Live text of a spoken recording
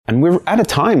And we're at a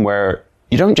time where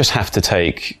you don't just have to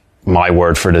take my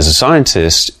word for it as a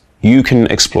scientist. You can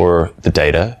explore the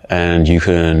data and you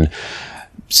can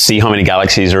see how many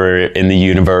galaxies are in the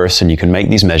universe, and you can make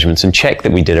these measurements and check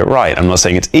that we did it right. I'm not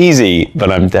saying it's easy, but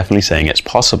I'm definitely saying it's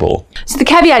possible. So the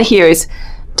caveat here is,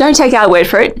 don't take our word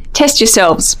for it. Test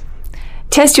yourselves.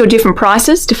 Test your different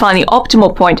prices to find the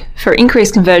optimal point for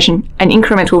increased conversion and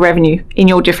incremental revenue in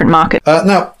your different market.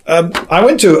 I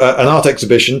went to an art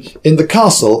exhibition in the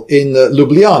castle in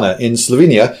Ljubljana in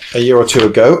Slovenia a year or two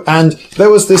ago, and there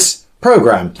was this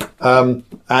program, and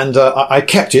I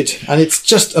kept it, and it's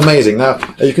just amazing. Now,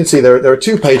 you can see there are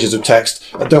 2 pages of text.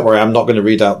 Don't worry, I'm not going to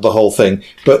read out the whole thing,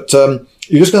 but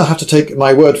you're just going to have to take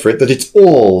my word for it that it's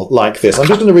all like this. I'm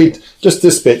just going to read just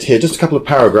this bit here, just a couple of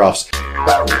paragraphs.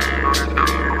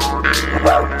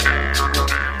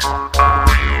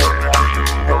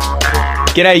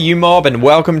 G'day you mob, and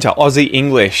welcome to Aussie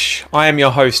English. I am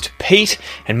your host Pete,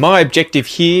 and my objective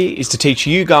here is to teach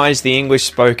you guys the English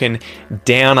spoken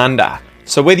down under.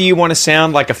 So whether you want to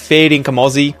sound like a fair dinkum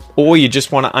Aussie, or you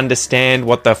just want to understand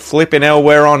what the flippin' hell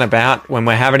we're on about when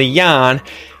we're having a yarn,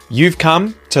 you've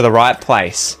come to the right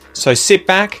place. So sit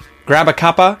back, grab a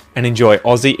cuppa, and enjoy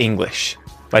Aussie English.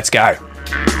 Let's go.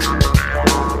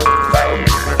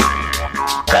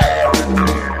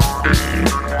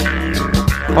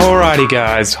 Alrighty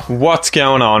guys, what's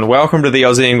going on? Welcome to the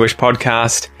Aussie English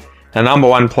podcast, the number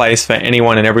one place for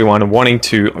anyone and everyone wanting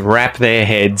to wrap their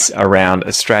heads around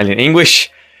Australian English.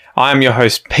 I'm your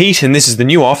host Pete, and this is the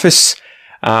new office.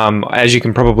 As you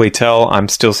can probably tell, I'm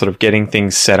still sort of getting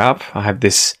things set up. I have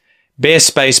this bare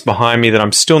space behind me that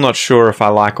I'm still not sure if I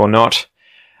like or not.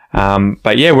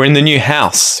 But yeah, we're in the new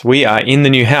house. We are in the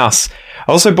new house.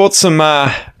 I also bought some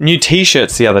new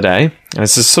t-shirts the other day.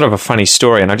 This is sort of a funny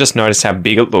story, and I just noticed how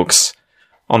big it looks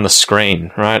on the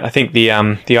screen, right? I think the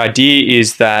idea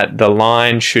is that the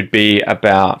line should be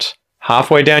about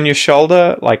halfway down your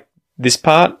shoulder, like this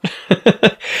part.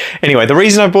 Anyway, the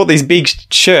reason I bought these big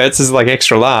shirts is like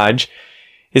extra large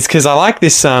is because I like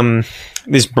this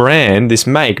this brand, this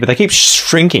make, but they keep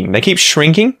shrinking. They keep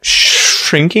shrinking.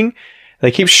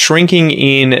 They keep shrinking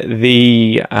in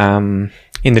the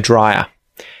dryer.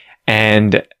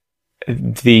 And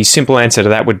the simple answer to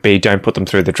that would be don't put them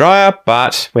through the dryer,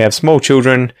 but we have small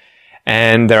children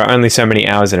and there are only so many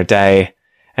hours in a day,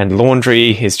 and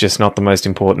laundry is just not the most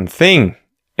important thing.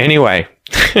 Anyway,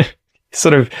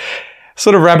 sort of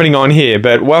rabbiting on here,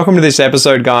 but welcome to this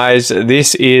episode, guys.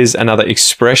 This is another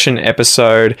expression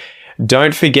episode.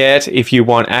 Don't forget, if you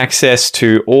want access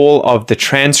to all of the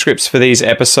transcripts for these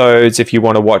episodes, if you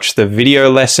want to watch the video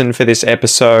lesson for this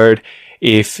episode,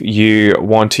 if you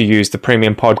want to use the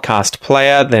Premium Podcast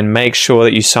Player, then make sure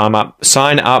that you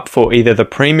sign up for either the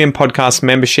Premium Podcast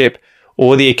membership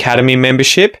or the Academy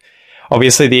membership.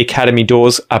 Obviously, the Academy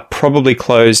doors are probably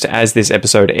closed as this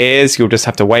episode airs. You'll just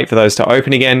have to wait for those to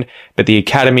open again. But the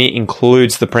Academy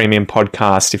includes the Premium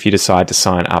Podcast if you decide to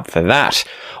sign up for that.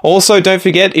 Also, don't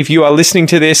forget, if you are listening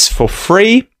to this for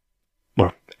free,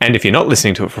 and if you're not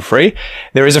listening to it for free,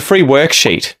 there is a free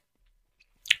worksheet.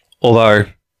 Although,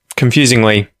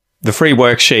 confusingly, the free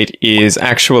worksheet is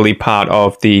actually part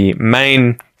of the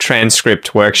main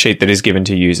transcript worksheet that is given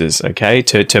to users, okay,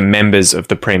 to members of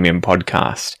the Premium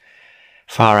Podcast.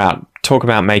 Far out. Talk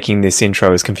about making this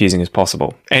intro as confusing as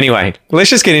possible. Anyway, let's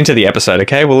just get into the episode,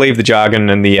 okay? We'll leave the jargon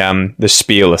and the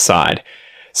spiel aside.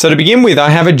 So to begin with, I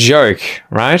have a joke,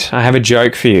 right? I have a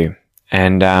joke for you.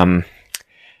 And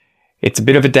it's a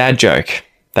bit of a dad joke.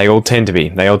 They all tend to be.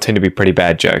 They all tend to be pretty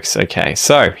bad jokes. Okay,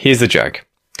 so here's the joke.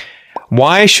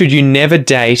 Why should you never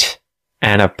date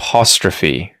an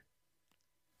apostrophe?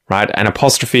 Right? An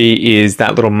apostrophe is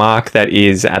that little mark that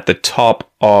is at the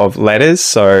top of letters.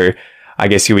 So I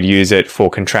guess you would use it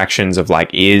for contractions of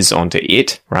like is onto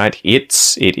it, right?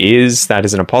 It's, it is, that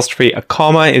is an apostrophe. A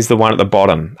comma is the one at the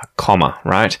bottom, a comma,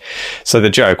 right? So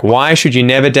the joke, why should you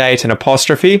never date an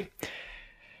apostrophe?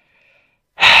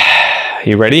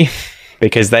 You ready?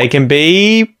 Because they can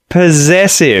be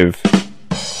possessive.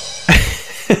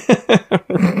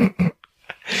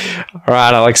 All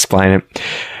right, I'll explain it.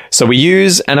 So we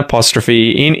use an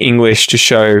apostrophe in English to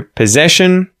show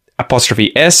possession.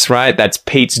 Apostrophe S, right? That's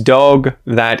Pete's dog.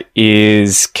 That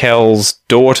is Kel's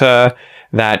daughter.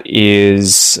 That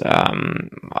is,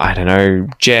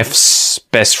 Jeff's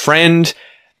best friend.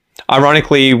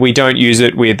 Ironically, we don't use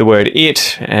it with the word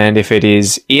it. And if it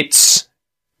is its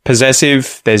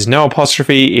possessive, there's no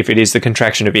apostrophe. If it is the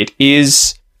contraction of it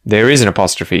is, there is an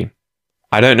apostrophe.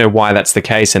 I don't know why that's the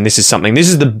case, and this is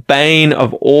the bane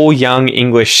of all young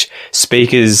English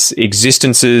speakers'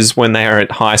 existences when they are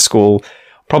at high school,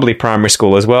 probably primary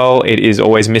school as well. It is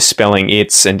always misspelling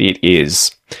it's and it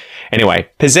is. Anyway,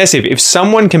 possessive. If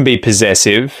someone can be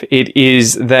possessive, it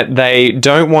is that they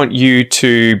don't want you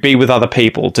to be with other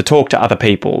people, to talk to other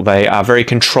people. They are very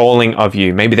controlling of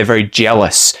you. Maybe they're very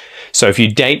jealous. So if you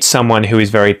date someone who is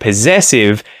very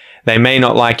possessive, they may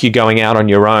not like you going out on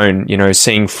your own,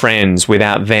 seeing friends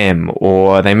without them,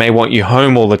 or they may want you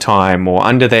home all the time or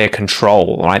under their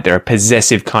control, right? They're a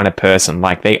possessive kind of person,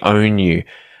 like they own you.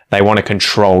 They want to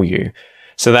control you.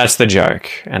 So that's the joke.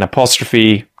 An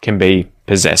apostrophe can be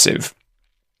possessive.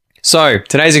 So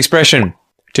today's expression,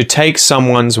 to take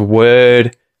someone's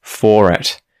word for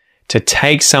it. To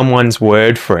take someone's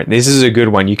word for it. This is a good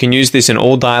one. You can use this in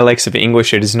all dialects of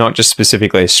English. It is not just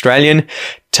specifically Australian.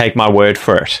 Take my word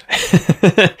for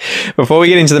it. Before we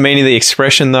get into the meaning of the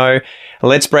expression though,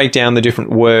 let's break down the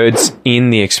different words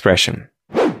in the expression.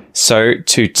 So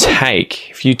to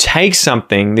take, if you take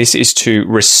something, this is to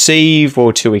receive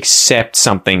or to accept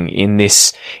something in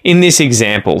this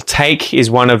example. Take is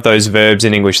one of those verbs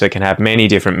in English that can have many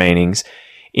different meanings.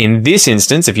 In this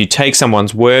instance, if you take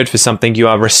someone's word for something, you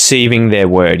are receiving their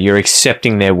word. You're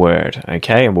accepting their word.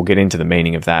 Okay. And we'll get into the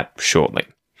meaning of that shortly.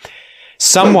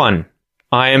 Someone.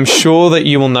 I am sure that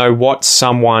you will know what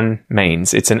someone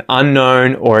means. It's an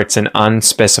unknown or it's an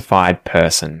unspecified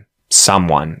person.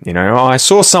 Someone, I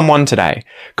saw someone today.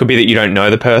 Could be that you don't know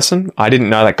the person. I didn't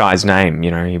know that guy's name.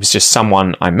 He was just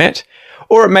someone I met.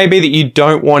 Or it may be that you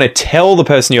don't want to tell the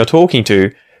person you're talking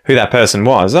to who that person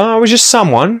was. Oh, it was just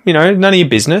someone, none of your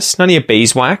business, none of your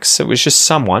beeswax. It was just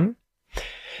someone.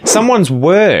 Someone's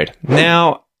word.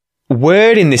 Now,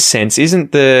 word in this sense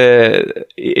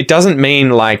it doesn't mean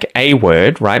like a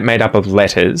word, right? Made up of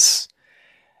letters.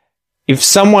 If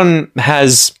someone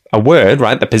has a word,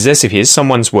 right? The possessive here,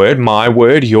 someone's word, my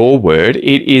word, your word.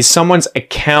 It is someone's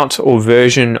account or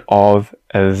version of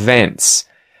events.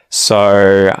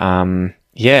 So,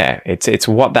 it's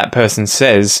what that person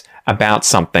says about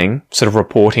something, sort of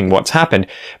reporting what's happened.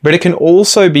 But it can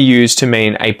also be used to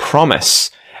mean a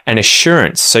promise, an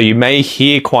assurance. So you may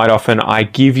hear quite often, I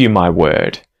give you my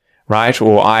word, right?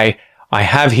 Or I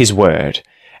have his word.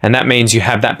 And that means you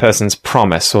have that person's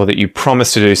promise, or that you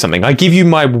promise to do something. I give you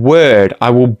my word.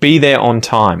 I will be there on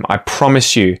time. I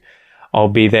promise you I'll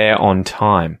be there on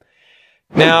time.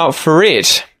 Now, for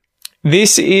it,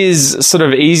 this is sort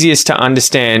of easiest to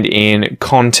understand in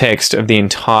context of the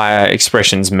entire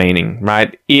expression's meaning,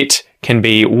 right? It can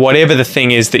be whatever the thing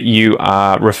is that you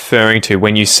are referring to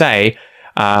when you say,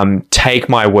 take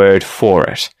my word for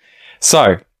it.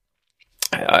 So,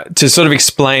 to sort of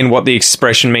explain what the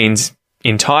expression means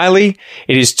entirely,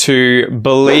 it is to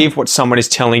believe what someone is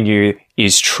telling you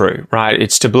is true, right?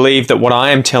 It's to believe that what I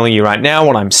am telling you right now,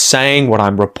 what I'm saying, what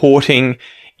I'm reporting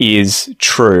is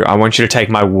true. I want you to take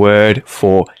my word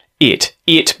for it.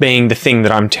 It being the thing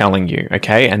that I'm telling you,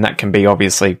 okay? And that can be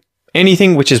obviously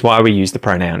anything, which is why we use the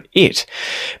pronoun it.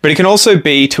 But it can also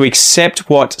be to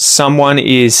accept what someone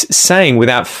is saying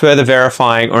without further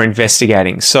verifying or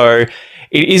investigating. So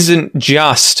it isn't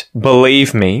just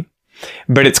believe me,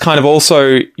 but it's kind of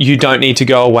also, you don't need to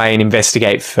go away and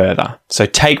investigate further. So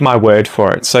take my word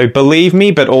for it. So believe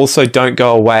me, but also don't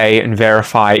go away and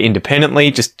verify independently.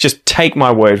 Just take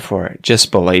my word for it. Just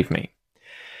believe me.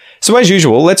 So as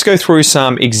usual, let's go through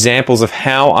some examples of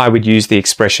how I would use the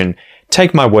expression,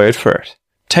 take my word for it.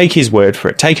 Take his word for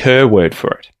it. Take her word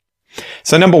for it.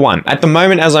 So number one, at the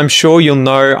moment, as I'm sure you'll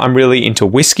know, I'm really into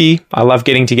whiskey. I love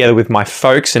getting together with my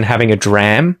folks and having a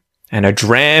dram. And a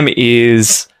dram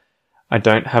is, I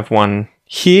don't have one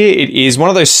here. It is one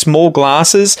of those small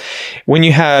glasses when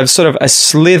you have sort of a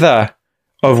slither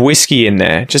of whiskey in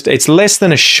there. It's less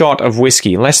than a shot of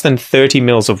whiskey, less than 30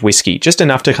 mils of whiskey, just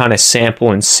enough to kind of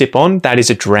sample and sip on. That is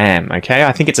a dram, okay?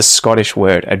 I think it's a Scottish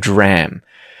word, a dram.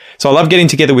 So I love getting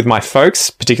together with my folks,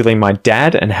 particularly my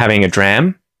dad, and having a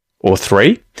dram. Or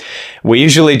three. We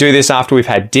usually do this after we've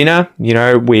had dinner,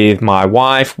 with my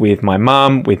wife, with my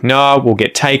mum, with Noah. We'll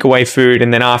get takeaway food.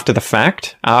 And then after the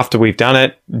fact, after we've done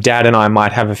it, Dad and I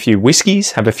might have a few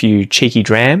whiskeys, have a few cheeky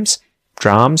drams.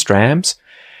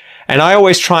 And I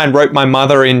always try and rope my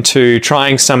mother into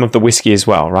trying some of the whiskey as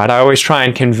well, right? I always try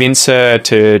and convince her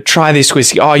to try this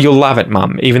whiskey. Oh, you'll love it,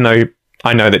 Mum, even though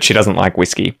I know that she doesn't like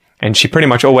whiskey. And she pretty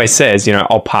much always says,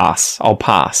 I'll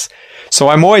pass. So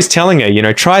I'm always telling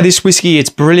her, try this whiskey. It's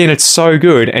brilliant. It's so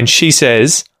good. And she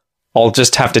says, I'll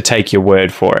just have to take your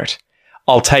word for it.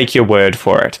 I'll take your word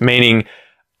for it. Meaning,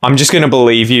 I'm just going to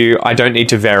believe you. I don't need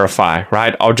to verify,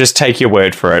 right? I'll just take your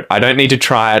word for it. I don't need to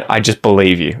try it. I just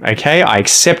believe you. Okay? I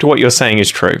accept what you're saying is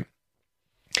true.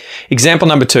 Example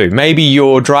number 2. Maybe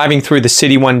you're driving through the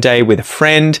city one day with a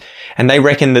friend and they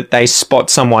reckon that they spot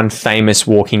someone famous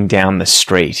walking down the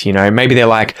street. You know, maybe they're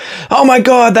like, oh my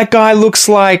God, that guy looks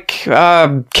like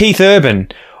Keith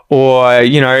Urban. Or,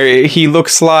 you know, he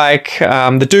looks like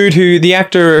the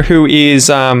actor who is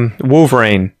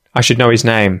Wolverine. I should know his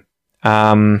name.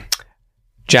 Hugh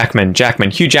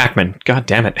Jackman. God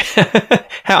damn it.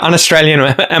 How un-Australian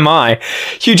am I?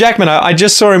 Hugh Jackman, I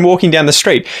just saw him walking down the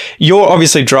street. You're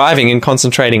obviously driving and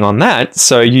concentrating on that,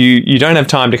 so you don't have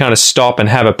time to kind of stop and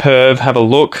have a perv, have a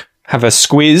look, have a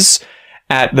squiz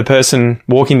at the person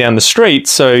walking down the street.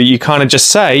 So you kind of just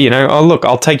say, you know, oh, look,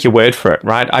 I'll take your word for it,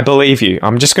 right? I believe you.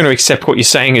 I'm just going to accept what you're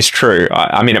saying is true.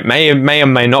 I mean, it may or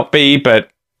may not be, but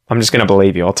I'm just going to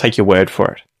believe you. I'll take your word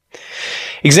for it.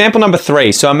 Example number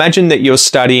 3. So imagine that you're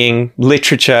studying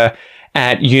literature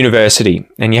at university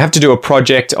and you have to do a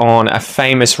project on a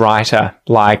famous writer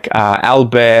like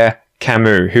Albert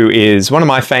Camus, who is one of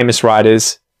my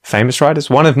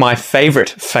one of my favorite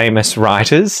famous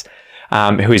writers,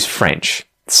 who is French.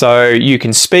 So you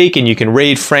can speak and you can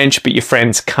read French, but your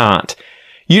friends can't.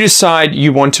 You decide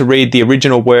you want to read the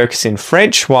original works in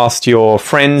French, whilst your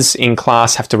friends in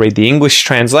class have to read the English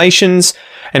translations.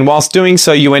 And whilst doing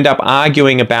so, you end up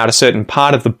arguing about a certain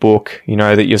part of the book, you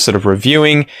know, that you're sort of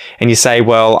reviewing. And you say,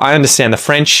 well, I understand the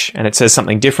French and it says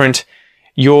something different.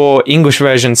 Your English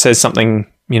version says something,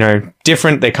 you know,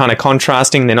 different. They're kind of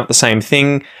contrasting. They're not the same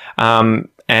thing.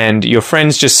 And your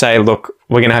friends just say, look,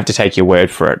 we're going to have to take your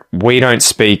word for it. We don't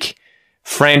speak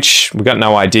French. We've got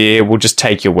no idea. We'll just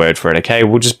take your word for it, okay?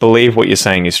 We'll just believe what you're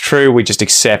saying is true. We just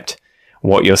accept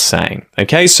what you're saying,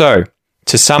 okay? So,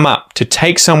 to sum up, to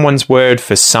take someone's word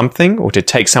for something or to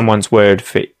take someone's word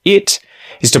for it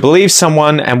is to believe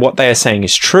someone and what they are saying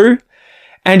is true.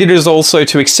 And it is also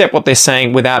to accept what they're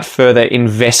saying without further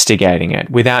investigating it,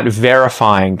 without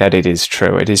verifying that it is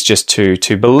true. It is just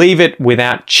to believe it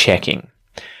without checking.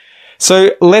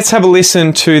 So let's have a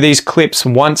listen to these clips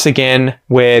once again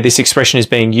where this expression is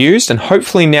being used, and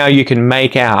hopefully now you can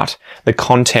make out the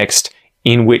context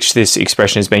in which this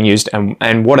expression is being used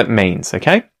and what it means,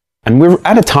 okay? And we're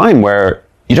at a time where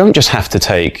you don't just have to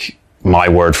take my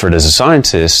word for it as a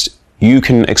scientist. You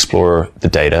can explore the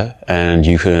data and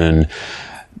you can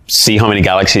see how many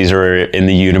galaxies are in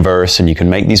the universe and you can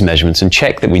make these measurements and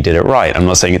check that we did it right. I'm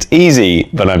not saying it's easy,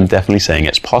 but I'm definitely saying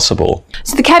it's possible.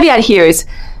 So the caveat here is,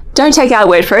 don't take our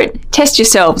word for it, test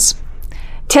yourselves.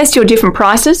 Test your different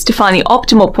prices to find the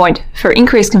optimal point for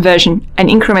increased conversion and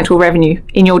incremental revenue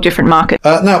in your different market.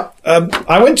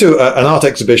 I went to an art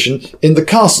exhibition in the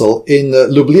castle in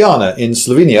Ljubljana in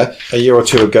Slovenia a year or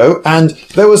two ago, and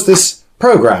there was this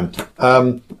program,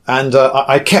 and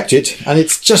I kept it, and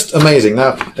it's just amazing.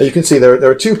 Now, you can see there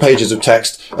are 2 pages of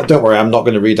text. Don't worry, I'm not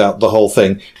going to read out the whole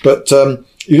thing, but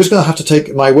you're just going to have to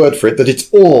take my word for it that it's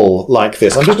all like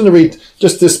this. I'm just going to read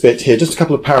just this bit here, just a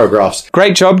couple of paragraphs.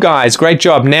 Great job, guys. Great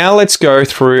job. Now let's go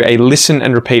through a listen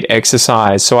and repeat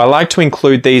exercise. So I like to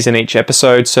include these in each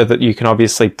episode so that you can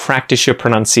obviously practice your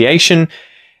pronunciation.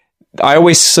 I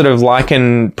always sort of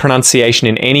liken pronunciation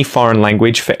in any foreign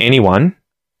language for anyone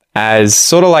as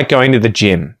sort of like going to the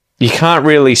gym. You can't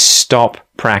really stop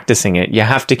practicing it. You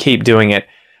have to keep doing it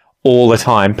all the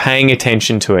time, paying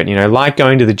attention to it. You know, like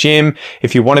going to the gym,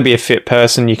 if you want to be a fit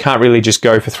person, you can't really just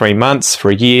go for 3 months, for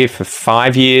a year, for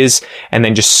 5 years, and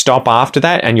then just stop after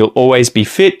that and you'll always be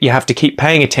fit. You have to keep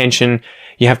paying attention.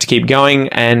 You have to keep going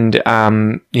and,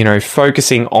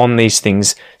 focusing on these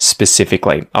things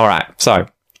specifically. All right. So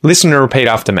listen and repeat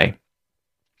after me.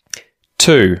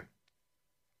 2.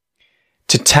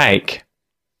 To take.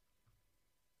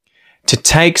 To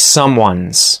take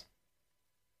someone's.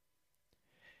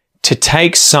 To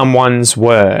take someone's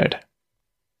word.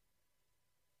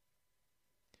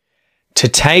 To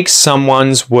take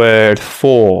someone's word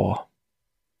for.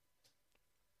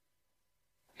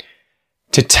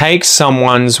 To take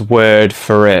someone's word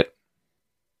for it.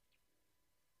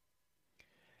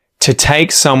 To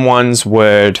take someone's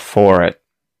word for it.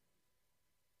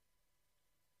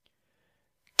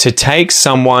 To take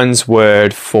someone's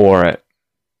word for it.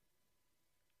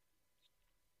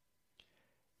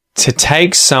 To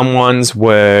take someone's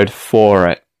word for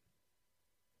it.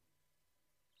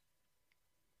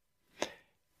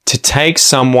 To take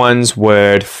someone's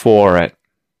word for it.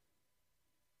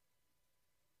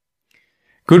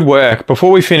 Good work.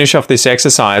 Before we finish off this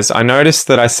exercise, I noticed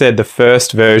that I said the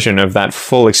first version of that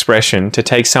full expression, to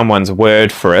take someone's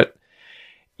word for it.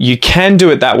 You can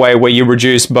do it that way where you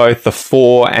reduce both the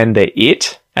for and the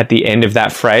it at the end of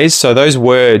that phrase. So those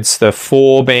words, the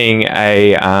for being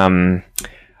a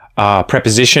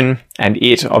preposition, and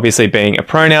it obviously being a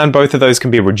pronoun. Both of those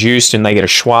can be reduced and they get a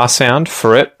schwa sound,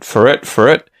 for it, for it, for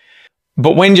it.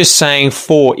 But when just saying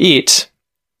for it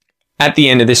at the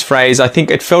end of this phrase, I think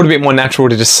it felt a bit more natural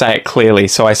to just say it clearly.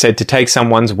 So I said to take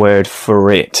someone's word for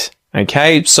it.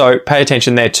 Okay, so pay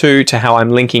attention there too to how I'm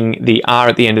linking the R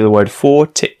at the end of the word for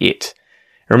to it.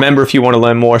 Remember, if you want to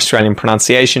learn more Australian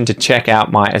pronunciation, to check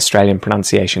out my Australian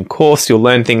pronunciation course. You'll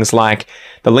learn things like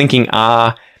the linking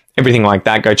R, everything like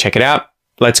that. Go check it out.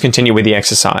 Let's continue with the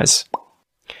exercise.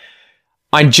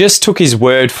 I just took his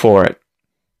word for it.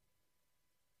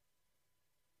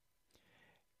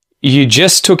 You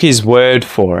just took his word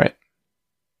for it.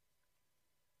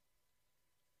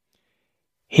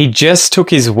 He just took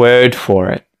his word for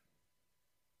it.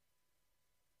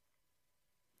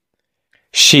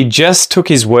 She just took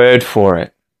his word for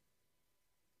it.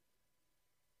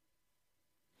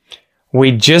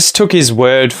 We just took his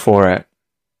word for it.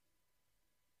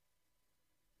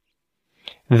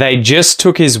 They just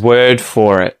took his word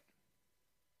for it.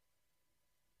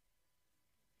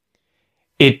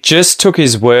 It just took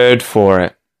his word for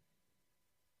it.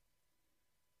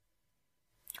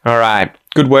 All right.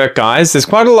 Good work, guys. There's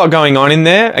quite a lot going on in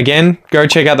there. Again, go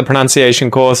check out the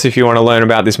pronunciation course if you want to learn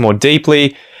about this more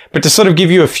deeply. But to sort of give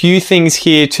you a few things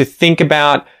here to think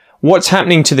about, what's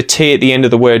happening to the T at the end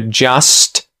of the word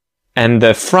just and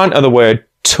the front of the word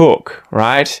took,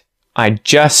 right? I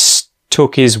just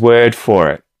took his word for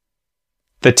it.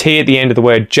 The T at the end of the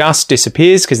word just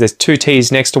disappears because there's two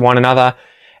T's next to one another,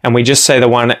 and we just say the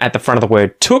one at the front of the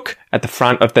word took at the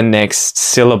front of the next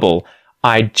syllable.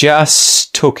 I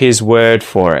just took his word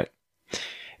for it.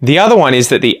 The other one is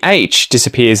that the H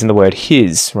disappears in the word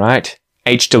his, right?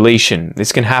 H deletion.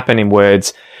 This can happen in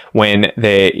words when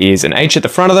there is an H at the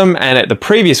front of them and at the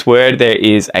previous word there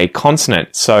is a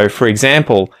consonant. So, for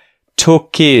example,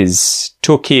 took his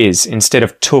instead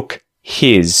of took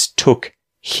his, took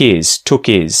his, took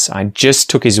his. I just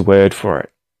took his word for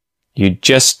it. You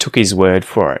just took his word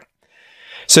for it.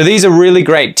 So these are really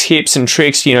great tips and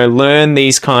tricks. Learn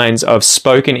these kinds of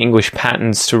spoken English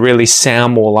patterns to really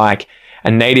sound more like a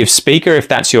native speaker if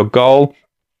that's your goal.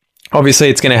 Obviously,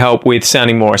 it's going to help with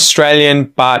sounding more Australian,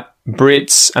 but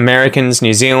Brits, Americans,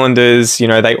 New Zealanders,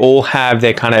 they all have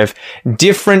their kind of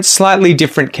different, slightly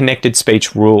different connected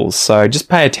speech rules. So just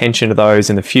pay attention to those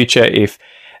in the future if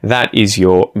that is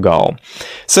your goal.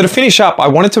 So to finish up, I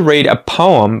wanted to read a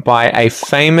poem by a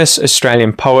famous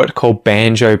Australian poet called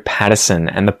Banjo Paterson,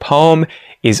 and the poem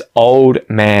is Old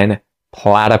Man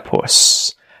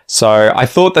Platypus. So I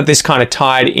thought that this kind of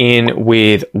tied in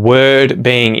with word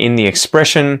being in the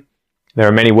expression. There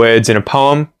are many words in a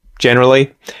poem,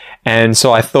 generally. And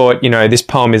so I thought, this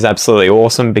poem is absolutely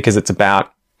awesome because it's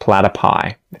about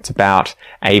platypi. It's about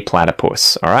a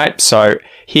platypus. All right. So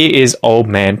here is Old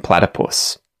Man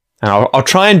Platypus. And I'll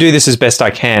try and do this as best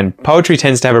I can. Poetry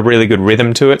tends to have a really good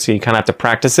rhythm to it, so you kind of have to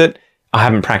practice it. I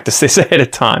haven't practiced this ahead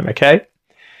of time, okay?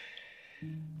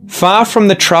 Far from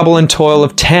the trouble and toil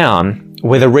of town,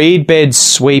 where the reed beds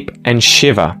sweep and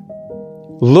shiver,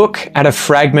 look at a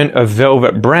fragment of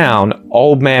velvet brown,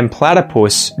 Old Man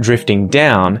Platypus drifting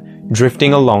down,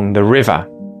 drifting along the river.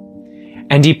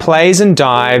 And he plays and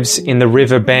dives in the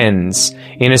river bends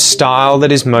in a style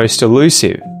that is most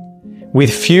elusive,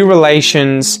 with few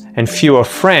relations and fewer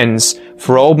friends,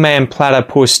 for Old Man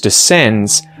Platypus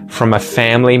descends from a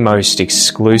family most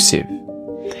exclusive.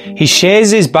 He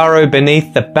shares his burrow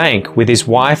beneath the bank with his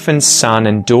wife and son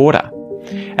and daughter.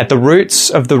 At the roots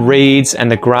of the reeds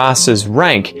and the grasses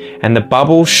rank, and the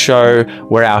bubbles show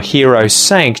where our hero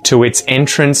sank to its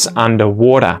entrance under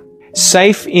water.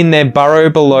 Safe in their burrow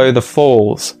below the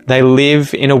falls, they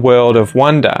live in a world of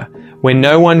wonder, where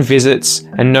no one visits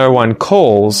and no one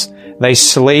calls. They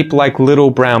sleep like little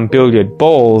brown billiard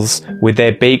balls with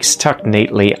their beaks tucked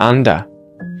neatly under.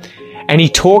 And he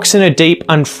talks in a deep,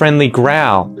 unfriendly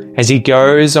growl as he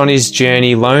goes on his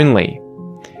journey lonely.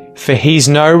 For he's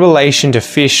no relation to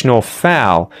fish nor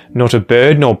fowl, nor to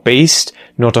bird nor beast,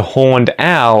 nor to horned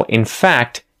owl. In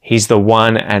fact, he's the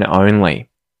one and only.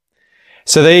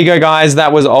 So there you go, guys.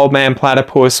 That was Old Man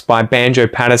Platypus by Banjo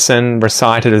Paterson,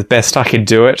 recited as best I could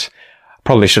do it.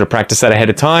 Probably should have practiced that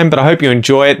ahead of time, but I hope you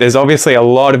enjoy it. There's obviously a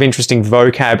lot of interesting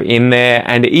vocab in there,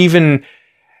 and even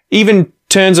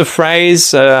turns of phrase,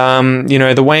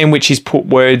 the way in which he's put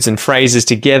words and phrases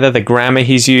together, the grammar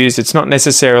he's used. It's not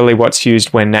necessarily what's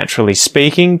used when naturally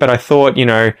speaking, but I thought,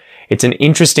 it's an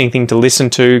interesting thing to listen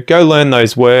to. Go learn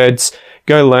those words.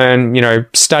 Go learn,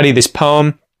 study this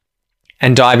poem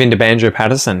and dive into Banjo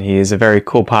Paterson. He is a very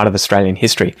cool part of Australian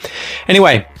history.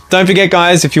 Anyway, Don't forget,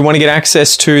 guys, if you want to get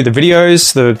access to the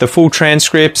videos, the full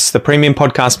transcripts, the premium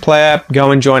podcast player,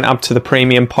 go and join up to the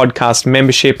premium podcast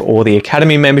membership or the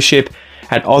academy membership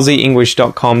at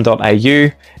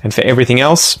aussieenglish.com.au. And for everything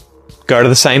else, go to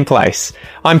the same place.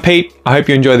 I'm Pete. I hope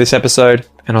you enjoyed this episode,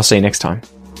 and I'll see you next time.